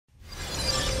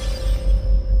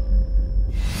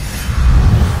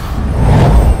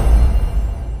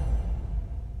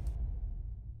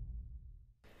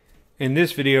In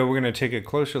this video, we're going to take a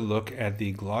closer look at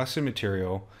the Glossy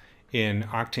material in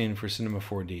Octane for Cinema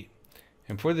 4D.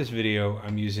 And for this video,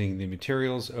 I'm using the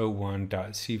materials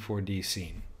 01.c4d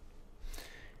scene.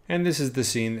 And this is the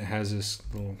scene that has this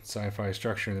little sci-fi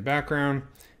structure in the background.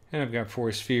 And I've got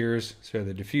 4 spheres. So I have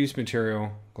the diffuse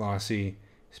material, glossy,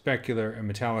 specular, and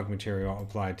metallic material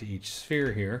applied to each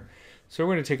sphere here. So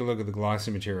we're going to take a look at the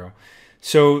glossy material.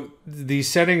 So the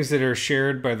settings that are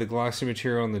shared by the glossy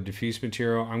material and the diffuse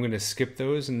material, I'm going to skip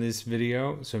those in this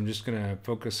video. So I'm just going to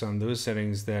focus on those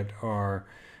settings that are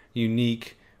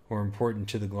unique or important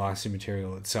to the glossy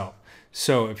material itself.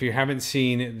 So if you haven't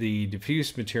seen the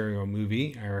diffuse material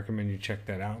movie, I recommend you check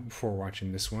that out before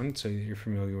watching this one so that you're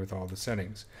familiar with all the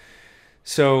settings.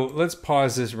 So let's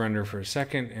pause this render for a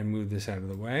second and move this out of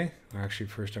the way. Actually,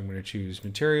 first I'm going to choose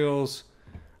materials,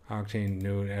 Octane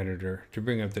node editor to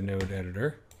bring up the node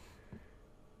editor.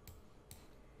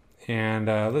 And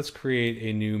let's create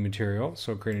a new material.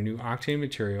 So create a new Octane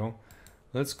material.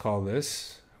 Let's call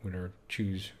this, I'm going to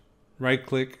choose right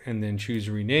click and then choose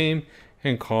rename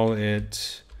and call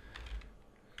it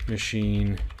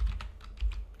machine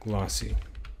glossy.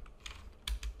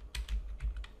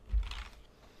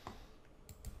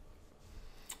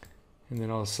 And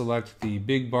then I'll select the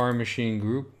big bar machine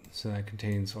group. So that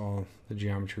contains all the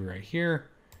geometry right here.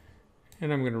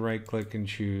 And I'm going to right click and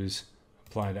choose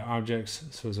apply to objects.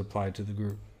 So it's applied to the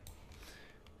group.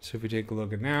 So if we take a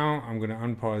look at now, I'm going to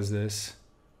unpause this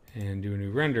and do a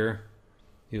new render.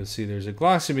 You'll see there's a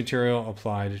glossy material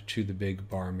applied to the big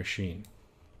bar machine.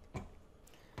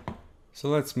 So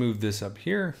let's move this up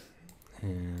here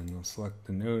and I'll select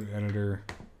the node editor.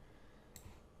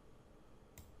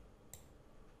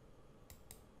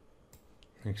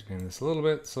 Expand this a little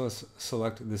bit. So let's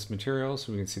select this material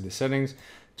so we can see the settings.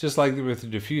 Just like with the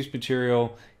diffuse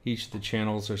material, each of the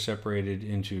channels are separated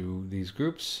into these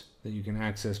groups that you can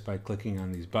access by clicking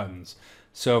on these buttons.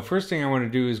 So first thing I want to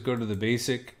do is go to the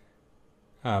basic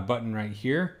button right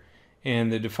here.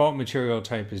 And the default material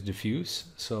type is diffuse.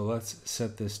 So let's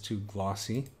set this to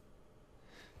glossy.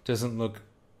 Doesn't look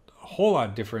a whole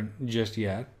lot different just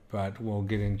yet, but we'll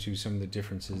get into some of the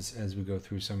differences as we go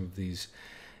through some of these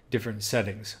different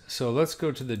settings. So let's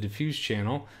go to the diffuse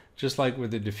channel. Just like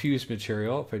with the diffuse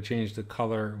material, if I change the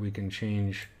color, we can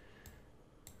change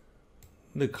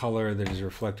the color that is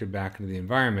reflected back into the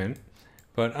environment.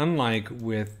 But unlike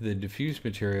with the diffuse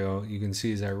material, you can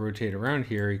see as I rotate around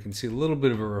here, you can see a little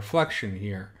bit of a reflection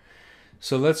here.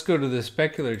 So let's go to the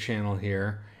specular channel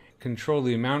here, control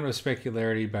the amount of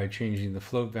specularity by changing the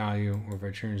float value, or if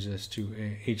I change this to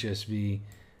HSV,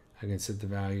 I can set the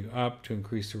value up to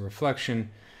increase the reflection.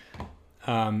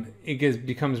 It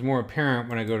becomes more apparent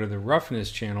when I go to the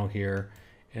roughness channel here,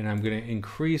 and I'm going to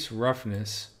increase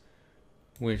roughness,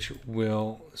 which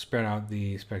will spread out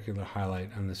the specular highlight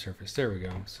on the surface. There we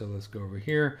go. So let's go over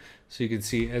here. So you can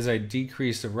see as I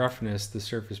decrease the roughness, the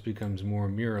surface becomes more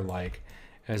mirror-like.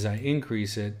 As I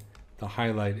increase it, the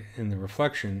highlight and the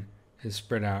reflection is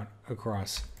spread out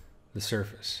across the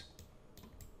surface.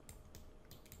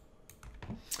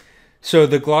 So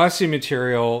the glossy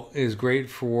material is great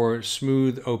for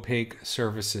smooth, opaque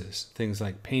surfaces, things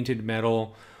like painted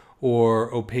metal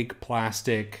or opaque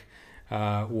plastic,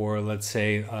 or let's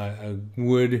say a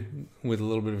wood with a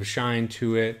little bit of a shine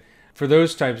to it. For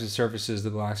those types of surfaces, the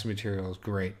glossy material is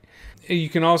great. You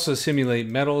can also simulate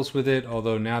metals with it,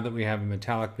 although now that we have a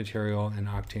metallic material in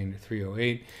Octane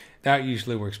 308, that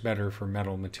usually works better for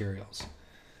metal materials.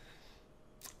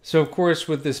 So of course,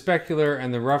 with the specular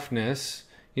and the roughness,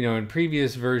 you know, in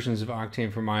previous versions of Octane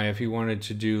for Maya, if you wanted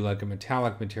to do like a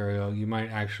metallic material, you might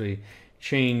actually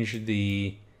change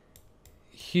the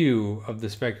hue of the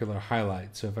specular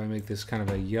highlight. So if I make this kind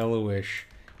of a yellowish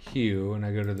hue and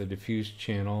I go to the diffuse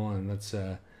channel and let's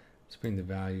bring the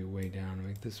value way down and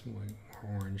make this more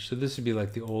orange. So this would be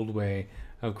like the old way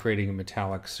of creating a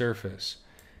metallic surface.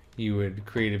 You would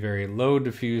create a very low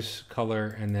diffuse color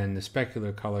and then the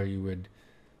specular color you would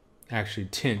actually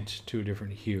tint to a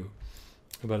different hue.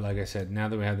 But like I said, now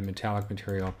that we have the metallic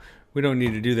material, we don't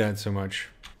need to do that so much.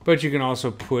 But you can also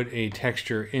put a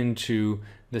texture into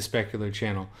the specular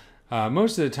channel.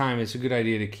 Most of the time, it's a good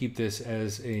idea to keep this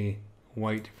as a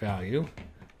white value,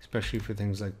 especially for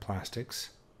things like plastics.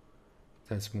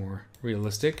 That's more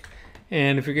realistic.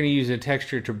 And if you're going to use a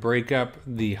texture to break up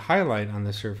the highlight on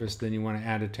the surface, then you want to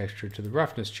add a texture to the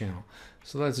roughness channel.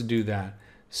 So let's do that.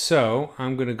 So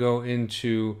I'm going to go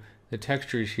into the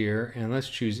textures here and let's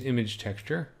choose image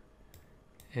texture.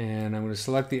 And I'm going to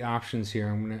select the options here.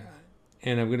 I'm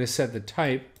going to set the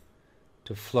type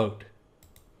to float.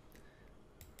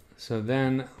 So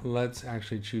then let's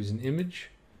actually choose an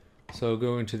image. So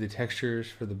go into the textures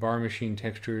for the bar machine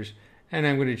textures And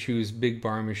I'm going to choose Big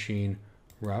Bar Machine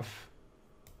Rough.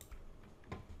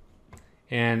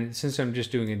 And since I'm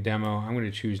just doing a demo, I'm going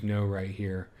to choose No right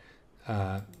here.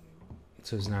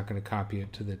 So it's not going to copy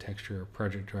it to the texture or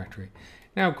project directory.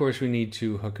 Now, of course, we need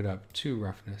to hook it up to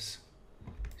roughness.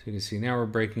 So you can see now we're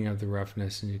breaking up the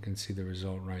roughness, and you can see the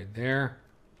result right there.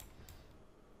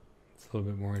 It's a little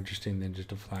bit more interesting than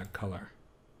just a flat color.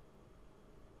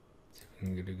 See if we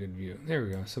can get a good view. There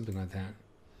we go, something like that.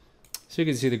 So you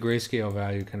can see the grayscale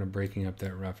value kind of breaking up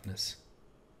that roughness.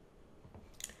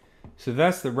 So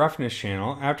that's the roughness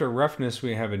channel. After roughness,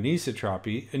 we have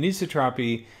anisotropy.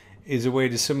 Anisotropy is a way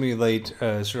to simulate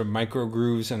sort of micro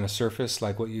grooves on a surface,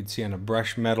 like what you'd see on a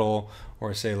brush metal,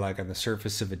 or say like on the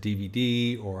surface of a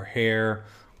DVD or hair,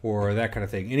 or that kind of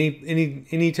thing.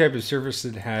 Any type of surface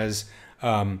that has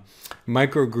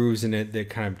micro grooves in it that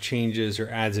kind of changes or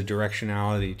adds a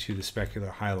directionality to the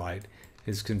specular highlight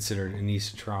is considered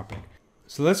anisotropic.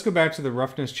 So let's go back to the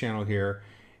roughness channel here,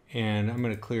 and I'm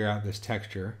going to clear out this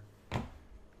texture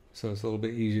so it's a little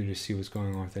bit easier to see what's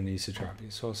going on with anisotropy.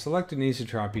 So I'll select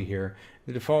anisotropy here.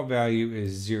 The default value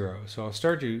is 0. So I'll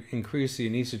start to increase the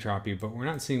anisotropy, but we're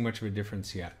not seeing much of a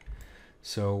difference yet.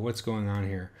 So what's going on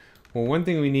here? Well, one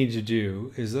thing we need to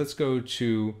do is let's go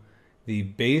to the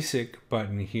basic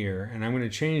button here, and I'm going to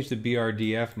change the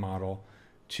BRDF model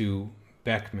to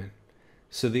Beckman.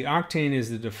 So the Octane is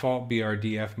the default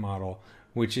BRDF model,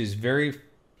 which is very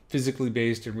physically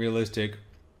based and realistic,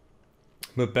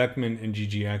 but Beckman and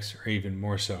GGX are even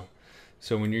more so.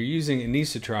 So when you're using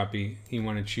anisotropy, you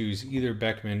want to choose either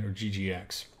Beckman or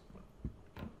GGX.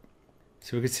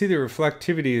 So we can see the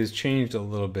reflectivity has changed a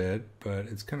little bit, but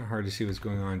it's kind of hard to see what's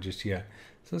going on just yet.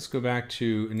 So let's go back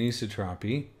to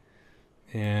anisotropy,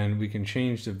 and we can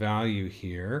change the value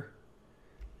here.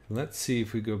 Let's see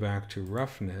if we go back to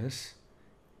roughness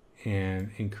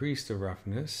and increase the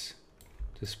roughness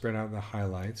to spread out the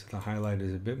highlights. The highlight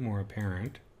is a bit more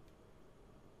apparent.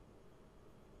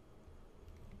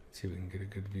 Let's see if we can get a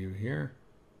good view here.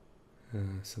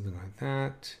 Something like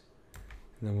that.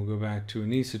 And then we'll go back to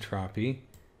anisotropy.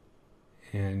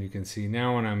 And you can see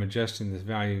now when I'm adjusting this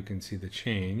value, you can see the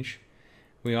change.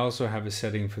 We also have a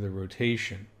setting for the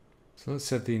rotation. So let's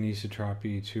set the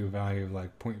anisotropy to a value of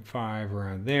like 0.5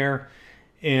 around there.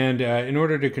 And in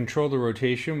order to control the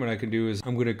rotation, what I can do is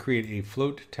I'm going to create a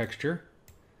float texture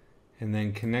and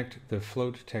then connect the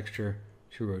float texture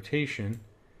to rotation.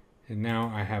 And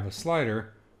now I have a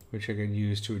slider which I can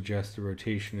use to adjust the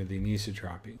rotation of the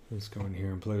anisotropy. Let's go in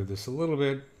here and play with this a little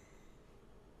bit.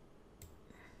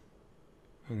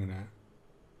 I'm going to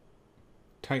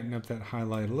tighten up that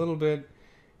highlight a little bit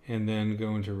and then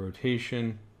go into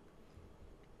rotation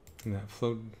and that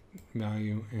float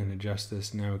value and adjust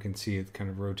this. Now we can see it kind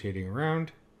of rotating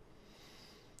around.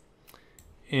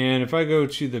 And if I go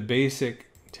to the basic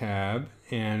tab,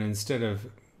 and instead of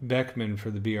Beckman for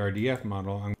the BRDF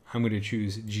model, I'm going to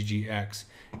choose GGX,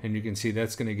 and you can see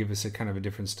that's going to give us a kind of a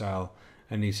different style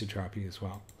anisotropy as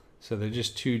well. So they're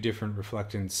just two different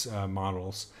reflectance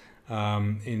models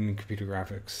in computer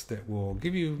graphics that will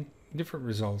give you different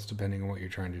results depending on what you're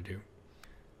trying to do.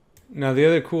 Now the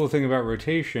other cool thing about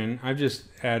rotation, I've just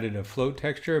added a float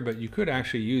texture, but you could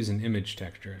actually use an image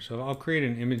texture. So I'll create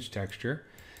an image texture,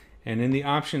 and in the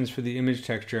options for the image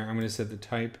texture, I'm going to set the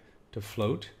type to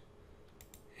float.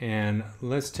 And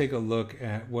let's take a look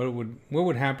at what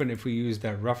would happen if we use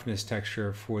that roughness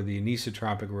texture for the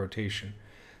anisotropic rotation.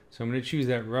 So I'm going to choose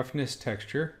that roughness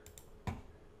texture.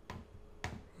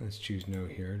 Let's choose no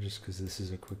here, just because this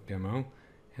is a quick demo.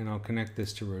 And I'll connect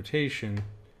this to rotation.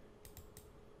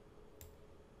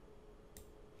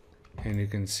 And you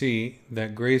can see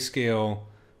that grayscale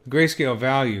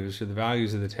values, or the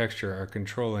values of the texture, are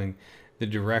controlling the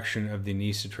direction of the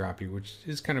anisotropy, which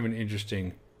is kind of an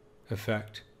interesting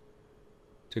effect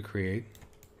to create.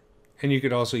 And you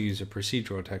could also use a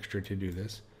procedural texture to do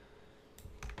this.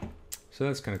 So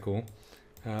that's kind of cool.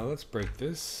 Let's break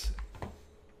this.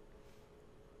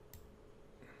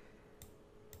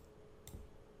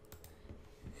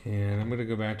 And I'm going to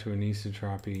go back to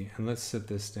anisotropy, and let's set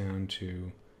this down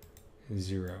to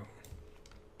 0.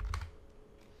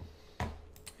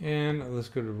 And let's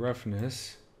go to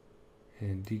roughness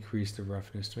and decrease the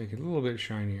roughness to make it a little bit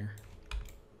shinier.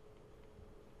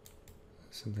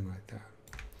 Something like that.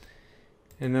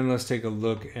 And then let's take a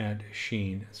look at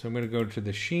Sheen. So I'm going to go to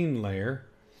the Sheen layer.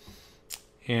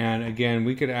 And again,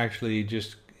 we could actually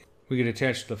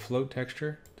attach the float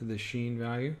texture to the Sheen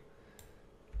value.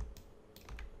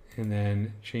 And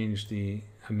then change the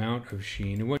amount of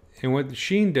sheen. And what the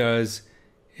sheen does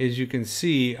is you can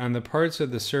see on the parts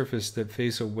of the surface that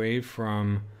face away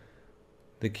from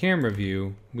the camera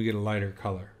view, we get a lighter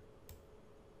color.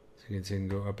 So you can see it can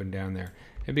go up and down there.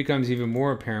 It becomes even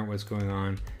more apparent what's going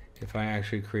on if I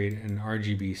actually create an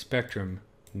RGB spectrum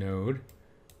node.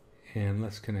 And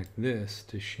let's connect this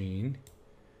to Sheen.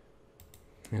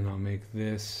 And I'll make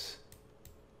this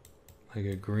like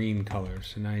a green color.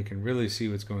 So now you can really see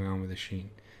what's going on with the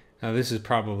Sheen. Now this is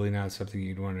probably not something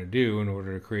you'd want to do in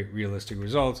order to create realistic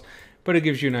results, but it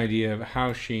gives you an idea of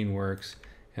how Sheen works.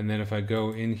 And then if I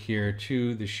go in here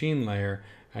to the Sheen layer,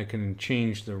 I can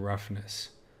change the roughness.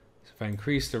 So if I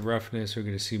increase the roughness, we're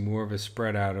going to see more of a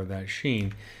spread out of that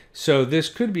Sheen. So this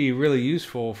could be really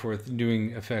useful for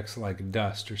doing effects like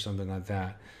dust or something like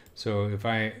that. So if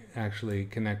I actually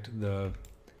connect the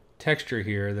texture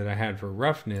here that I had for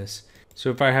roughness, so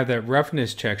if I have that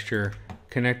roughness texture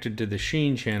connected to the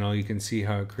Sheen channel, you can see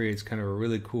how it creates kind of a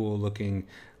really cool looking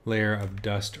layer of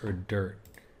dust or dirt.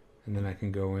 And then I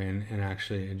can go in and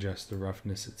actually adjust the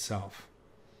roughness itself.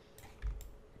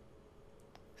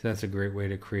 So that's a great way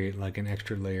to create like an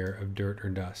extra layer of dirt or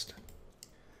dust.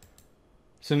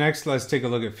 So next, let's take a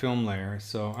look at film layer.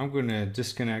 So I'm going to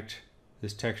disconnect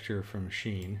this texture from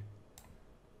Sheen.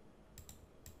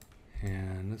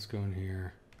 And let's go in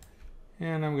here.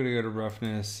 And I'm going to go to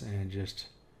roughness and just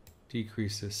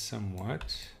decrease this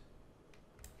somewhat.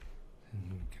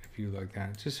 And get a view like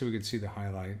that, just so we can see the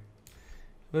highlight.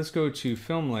 Let's go to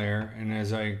film layer, and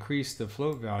as I increase the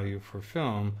float value for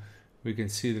film, we can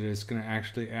see that it's going to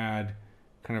actually add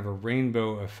kind of a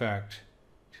rainbow effect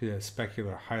to that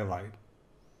specular highlight.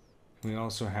 We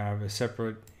also have a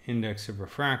separate index of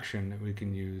refraction that we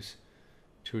can use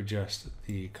to adjust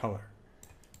the color.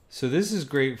 So this is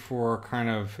great for kind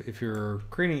of, if you're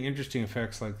creating interesting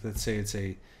effects, like let's say it's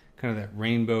a kind of that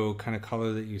rainbow kind of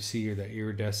color that you see, or that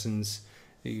iridescence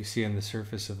that you see on the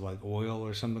surface of like oil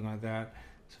or something like that.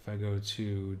 So if I go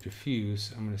to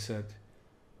diffuse, I'm going to set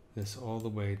this all the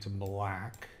way to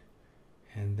black,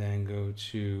 and then go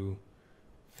to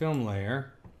film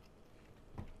layer,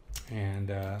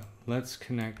 and let's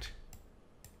connect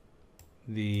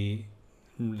that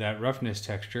roughness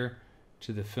texture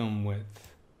to the film width.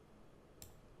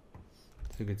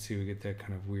 So you can see we get that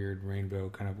kind of weird rainbow,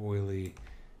 kind of oily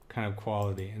kind of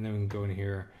quality. And then we can go in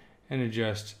here and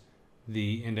adjust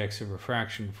the index of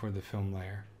refraction for the film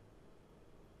layer.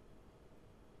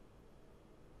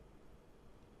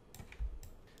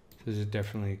 So this is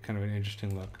definitely kind of an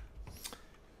interesting look.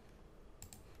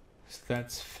 So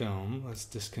that's film. Let's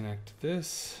disconnect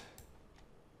this.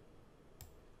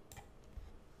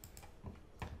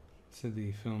 Set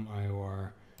the film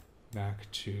IOR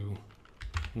back to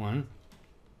 1.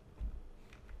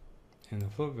 And the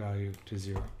float value to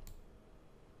 0.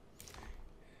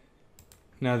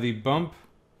 Now the bump,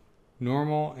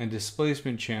 normal, and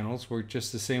displacement channels work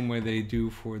just the same way they do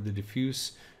for the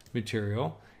diffuse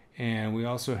material. And we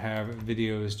also have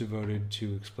videos devoted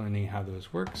to explaining how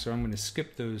those work. So I'm going to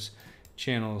skip those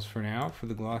channels for now for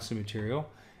the glossy material.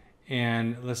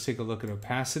 And let's take a look at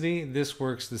opacity. This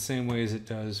works the same way as it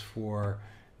does for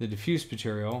the diffuse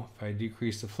material. If I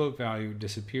decrease the float value, it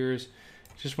disappears.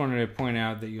 Just wanted to point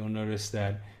out that you'll notice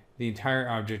that the entire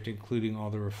object, including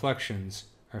all the reflections,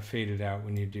 are faded out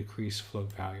when you decrease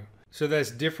float value. So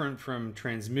that's different from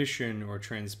transmission or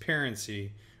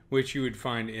transparency, which you would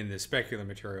find in the specular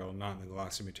material, not in the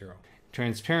glossy material.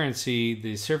 Transparency,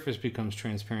 the surface becomes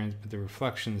transparent, but the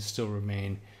reflections still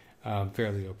remain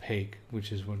fairly opaque,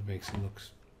 which is what makes it look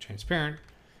transparent,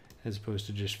 as opposed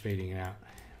to just fading it out.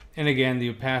 And again, the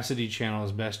opacity channel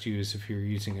is best used if you're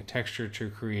using a texture to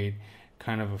create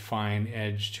kind of a fine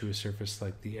edge to a surface,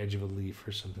 like the edge of a leaf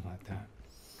or something like that.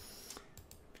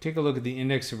 Take a look at the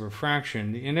index of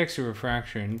refraction. The index of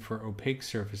refraction for opaque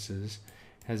surfaces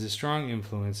has a strong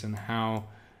influence on how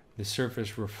the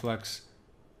surface reflects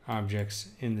objects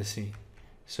in the scene.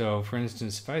 So for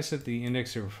instance, if I set the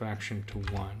index of refraction to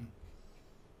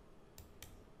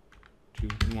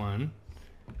 1,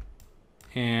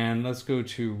 and let's go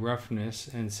to roughness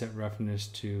and set roughness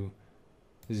to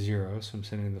 0, so I'm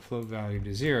setting the float value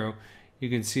to 0, you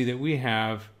can see that we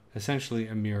have essentially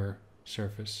a mirror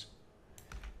surface.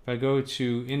 If I go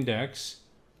to index,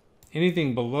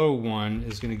 anything below 1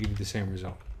 is going to give you the same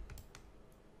result.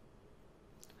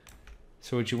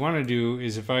 So what you want to do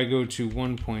is, if I go to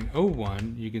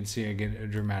 1.01, you can see I get a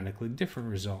dramatically different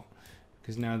result,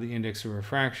 because now the index of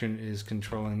refraction is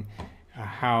controlling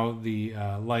how the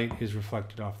light is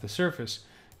reflected off the surface.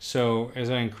 So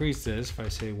as I increase this, if I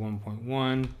say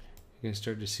 1.1, you can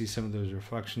start to see some of those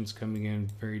reflections coming in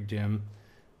very dim.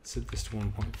 Set this to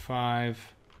 1.5,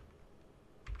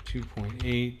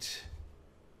 2.8,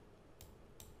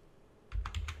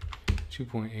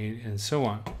 2.8, and so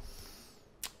on.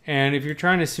 And if you're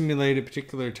trying to simulate a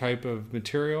particular type of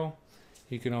material,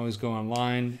 you can always go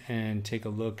online and take a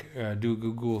look, do a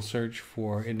Google search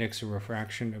for index of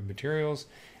refraction of materials,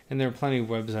 and there are plenty of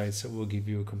websites that will give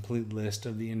you a complete list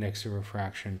of the index of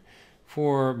refraction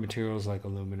for materials like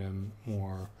aluminum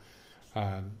or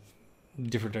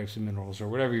different types of minerals or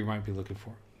whatever you might be looking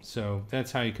for. So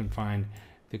that's how you can find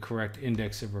the correct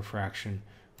index of refraction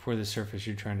for the surface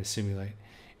you're trying to simulate.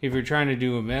 If you're trying to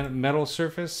do a metal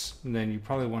surface, then you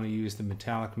probably want to use the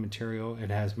metallic material. It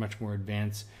has much more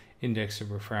advanced index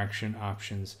of refraction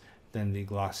options than the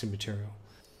glossy material.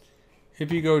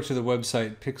 If you go to the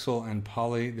website Pixel and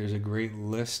Poly, there's a great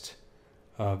list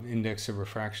of index of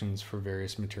refractions for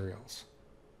various materials.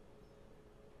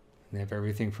 They have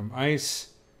everything from ice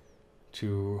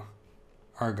to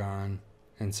argon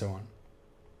and so on.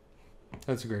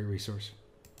 That's a great resource.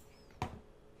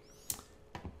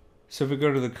 So if we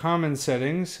go to the common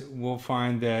settings, we'll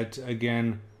find that,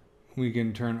 again, we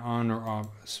can turn on or off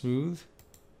smooth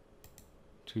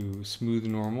to smooth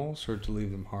normals or to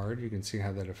leave them hard. You can see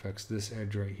how that affects this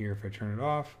edge right here. If I turn it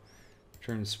off,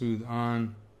 turn smooth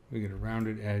on, we get a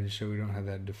rounded edge, so we don't have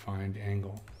that defined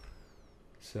angle.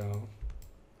 So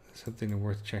something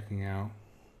worth checking out,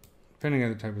 depending on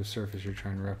the type of surface you're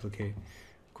trying to replicate.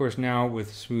 Of course, now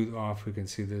with smooth off, we can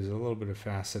see there's a little bit of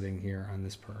faceting here on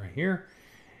this part right here.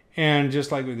 And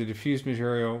just like with the diffuse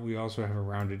material, we also have a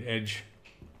rounded edge.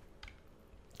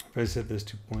 If I set this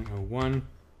to 0.01,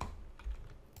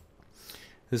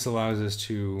 this allows us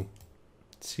to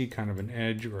see kind of an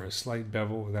edge or a slight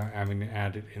bevel without having to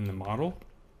add it in the model.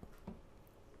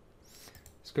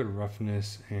 Let's go to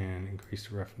roughness and increase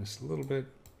the roughness a little bit,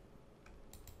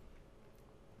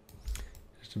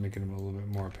 just to make it a little bit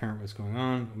more apparent what's going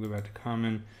on. We'll go back to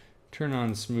common, turn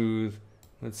on smooth.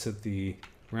 Let's set the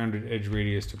rounded edge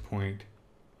radius to 0.05.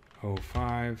 We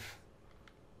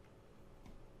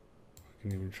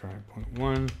can even try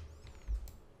 0.1.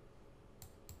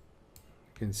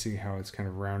 You can see how it's kind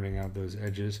of rounding out those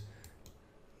edges.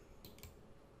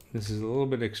 This is a little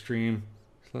bit extreme,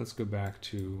 so let's go back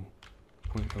to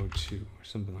 0.02 or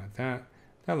something like that.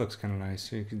 That looks kind of nice.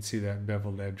 So you can see that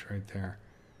beveled edge right there.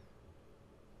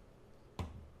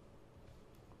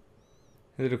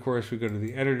 And then of course we go to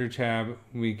the editor tab.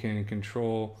 We can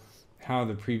control how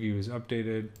the preview is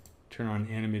updated. Turn on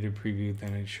animated preview,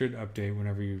 then it should update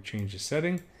whenever you change the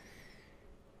setting.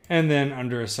 And then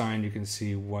under assign, you can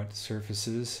see what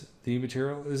surfaces the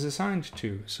material is assigned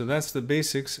to. So that's the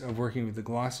basics of working with the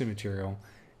glossy material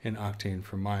in Octane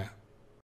for Maya.